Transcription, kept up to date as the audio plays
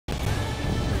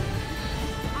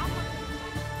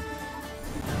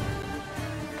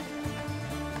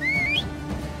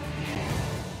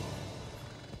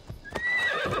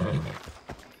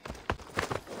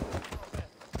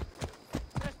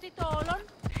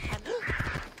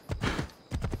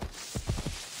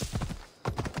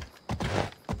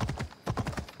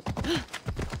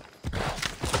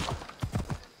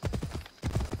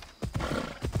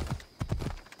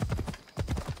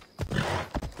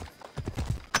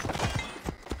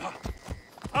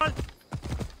Halt!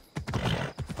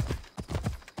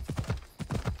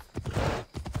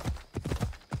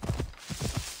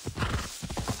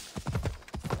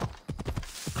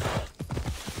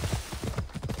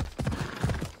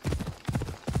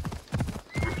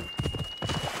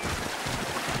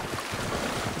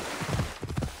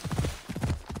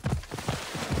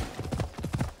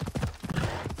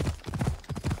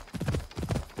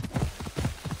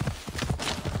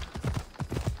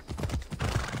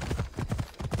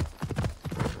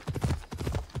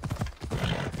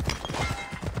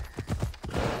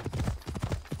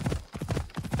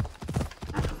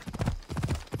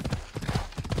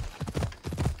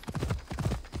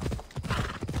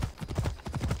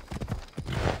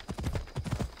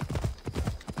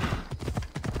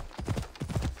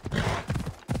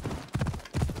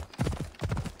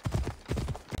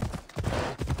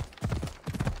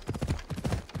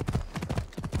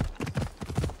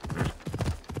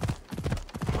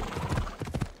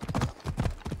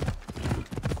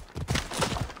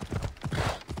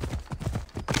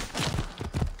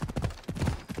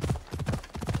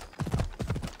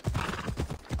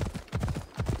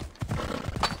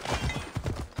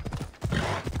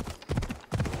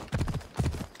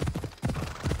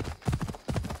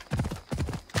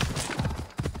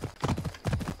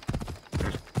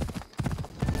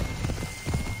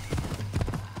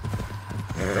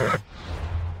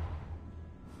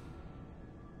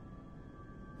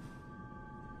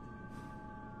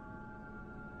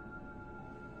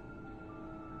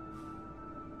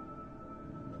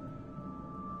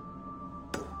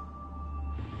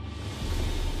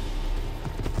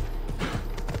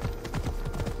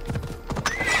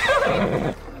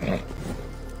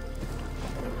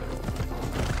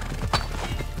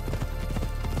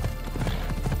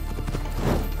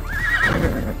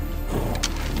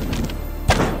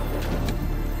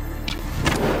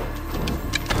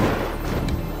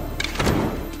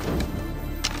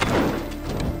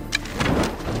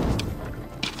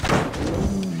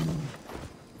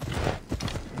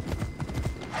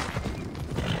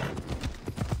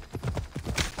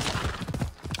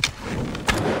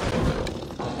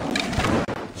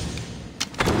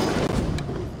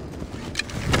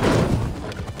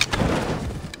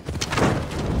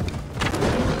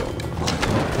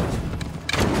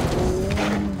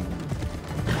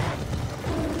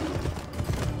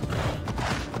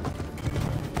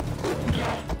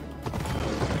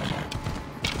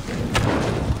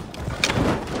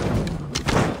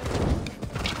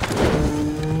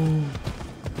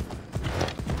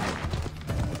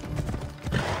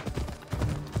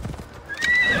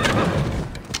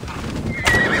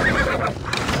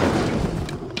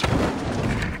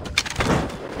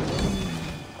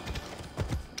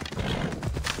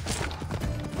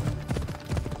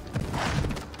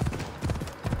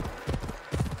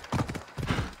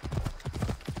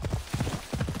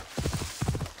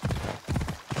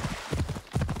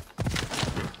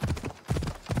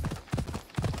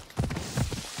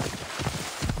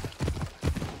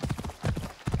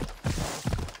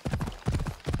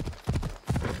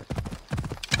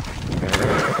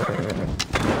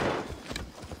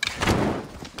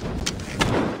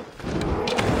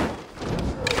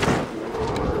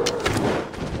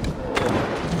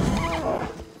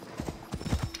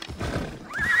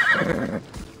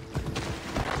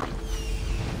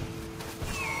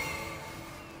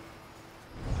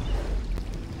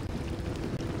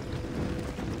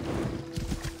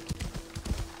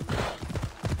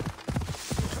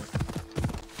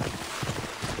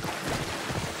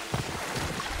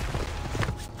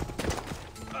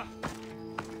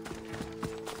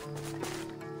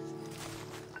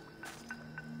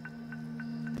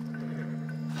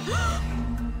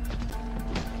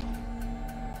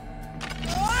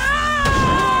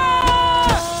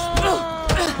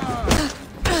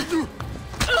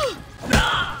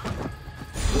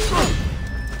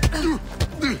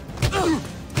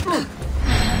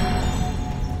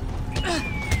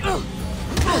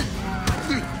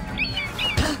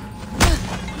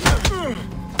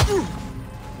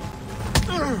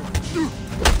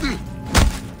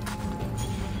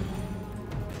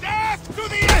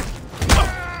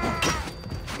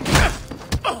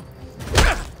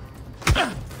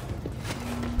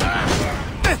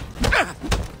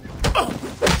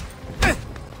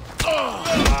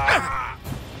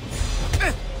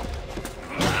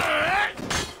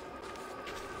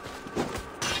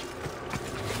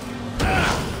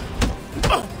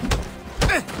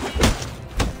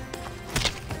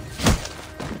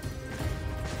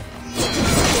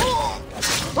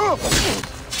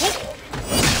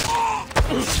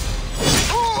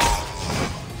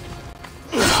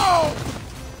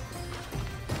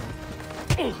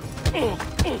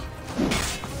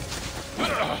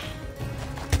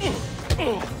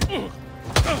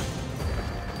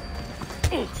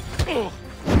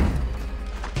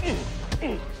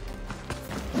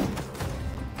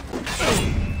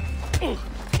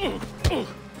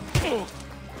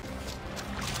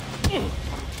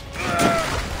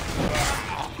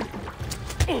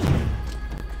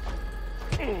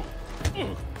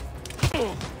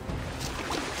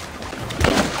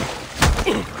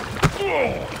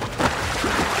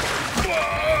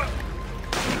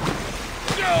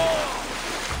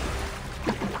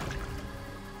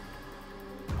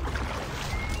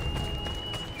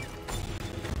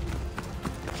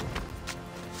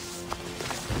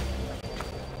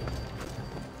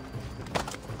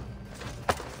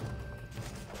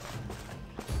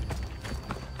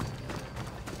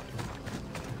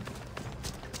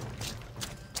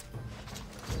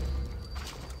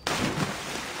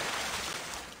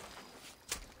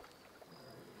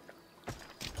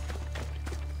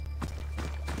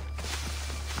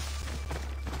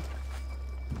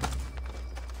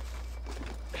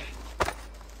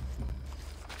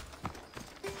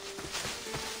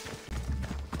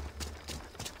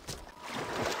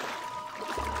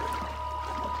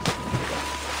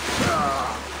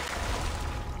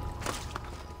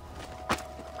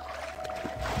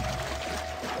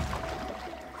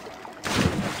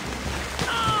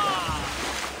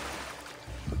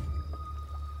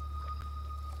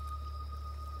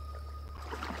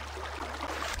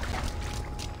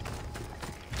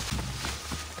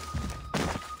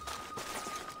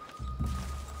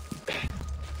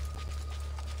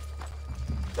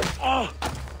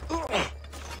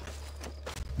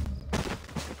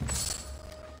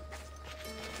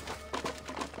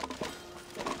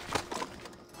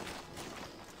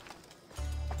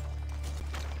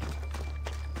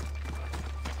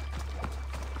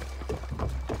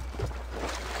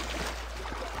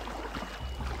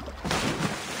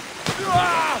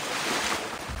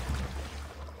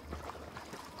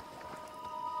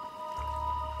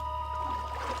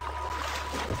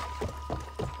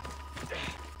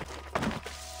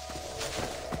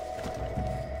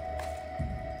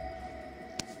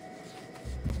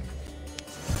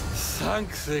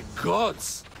 Thank the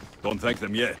gods! Don't thank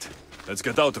them yet. Let's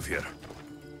get out of here.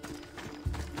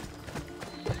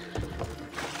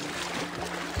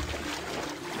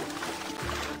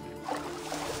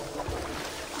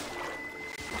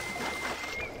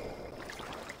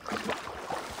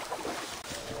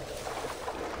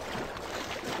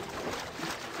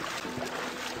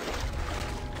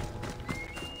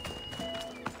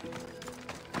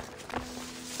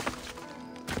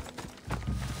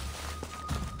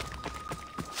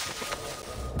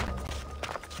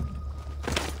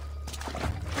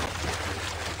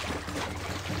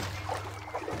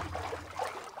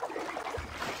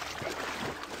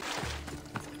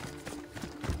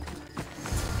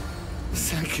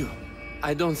 Thank you.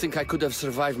 I don't think I could have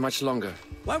survived much longer.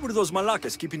 Why were those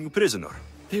Malakas keeping you prisoner?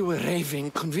 They were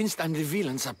raving, convinced I'm the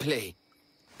villains at play.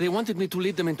 They wanted me to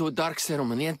lead them into a dark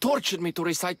ceremony and tortured me to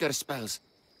recite their spells.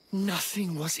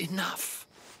 Nothing was enough.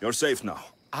 You're safe now.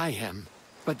 I am,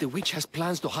 but the witch has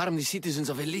plans to harm the citizens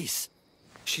of Elis.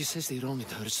 She says they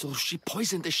wronged her, so she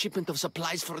poisoned the shipment of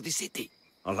supplies for the city.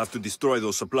 I'll have to destroy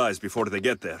those supplies before they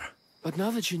get there. But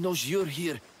now that she knows you're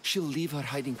here, she'll leave her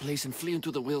hiding place and flee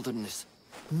into the wilderness.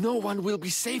 No one will be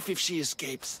safe if she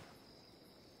escapes.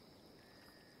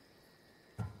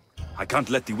 I can't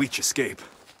let the witch escape.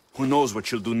 Who knows what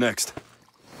she'll do next?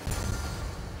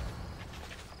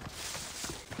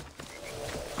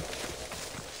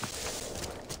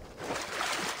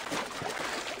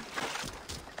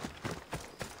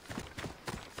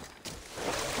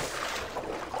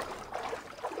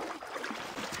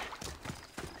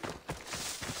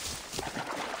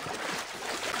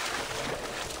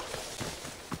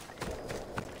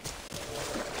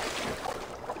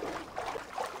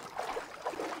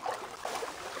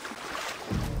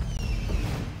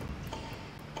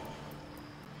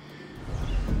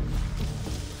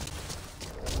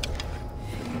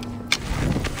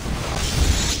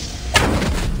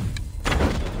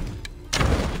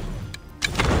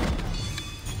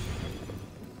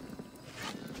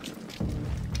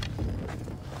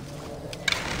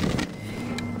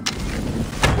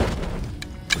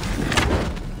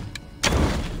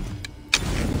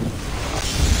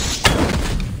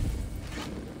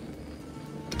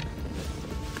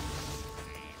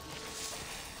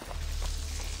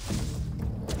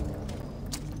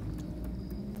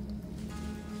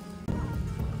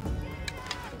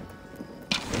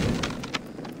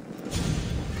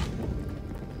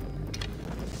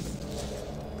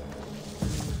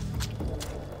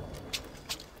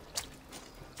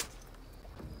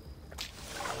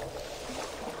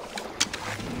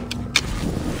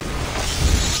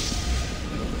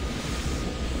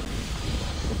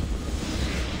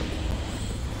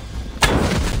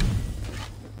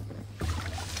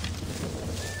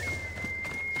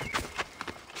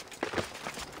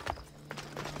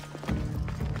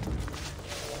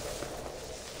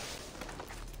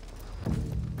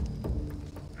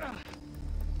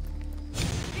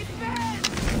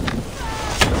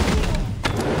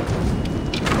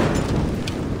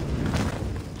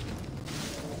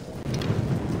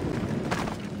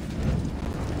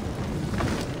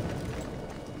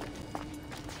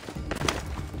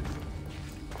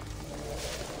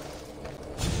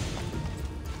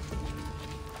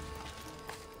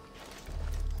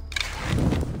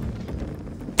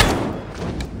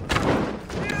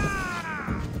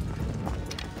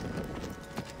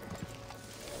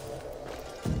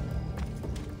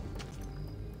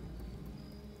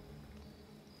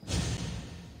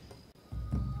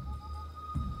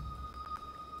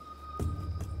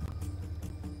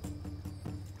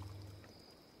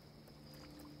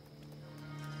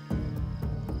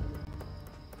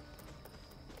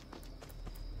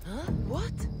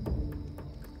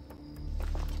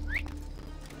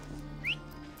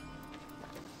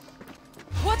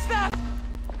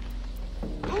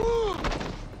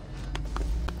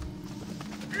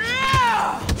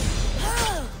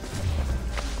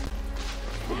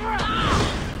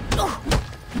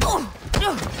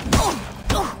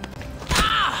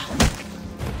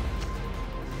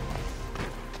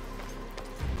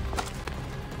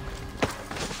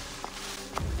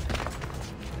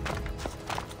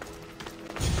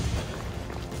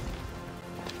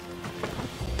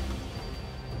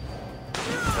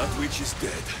 witch is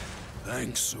dead.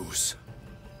 Thanks, Zeus.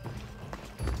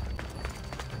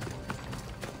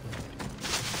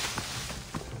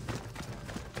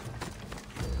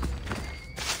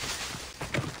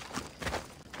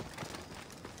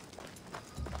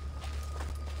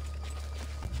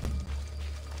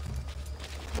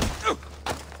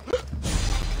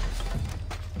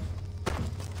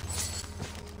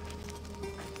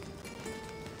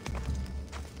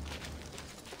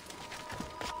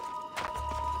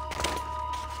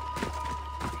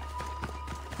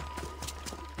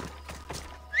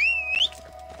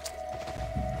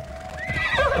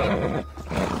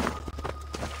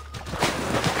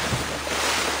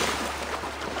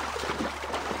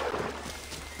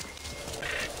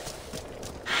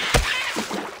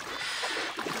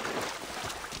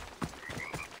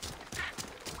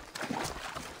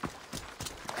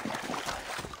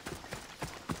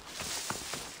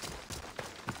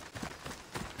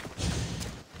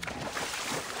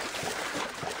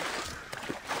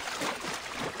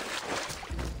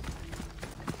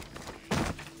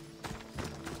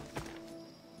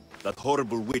 That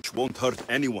horrible witch won't hurt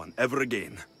anyone ever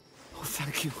again. Oh,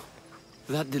 thank you.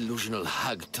 That delusional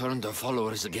hag turned her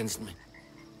followers against me.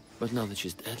 But now that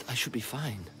she's dead, I should be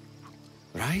fine.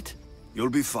 Right?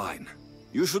 You'll be fine.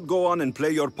 You should go on and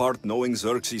play your part knowing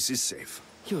Xerxes is safe.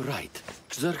 You're right.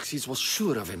 Xerxes was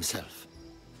sure of himself.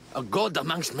 A god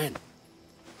amongst men.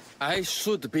 I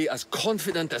should be as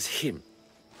confident as him.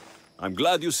 I'm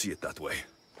glad you see it that way.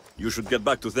 You should get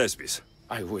back to Thespis.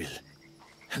 I will.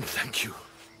 And thank you.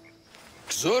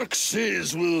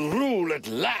 Xerxes will rule at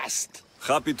last!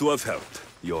 Happy to have helped,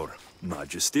 Your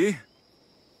Majesty.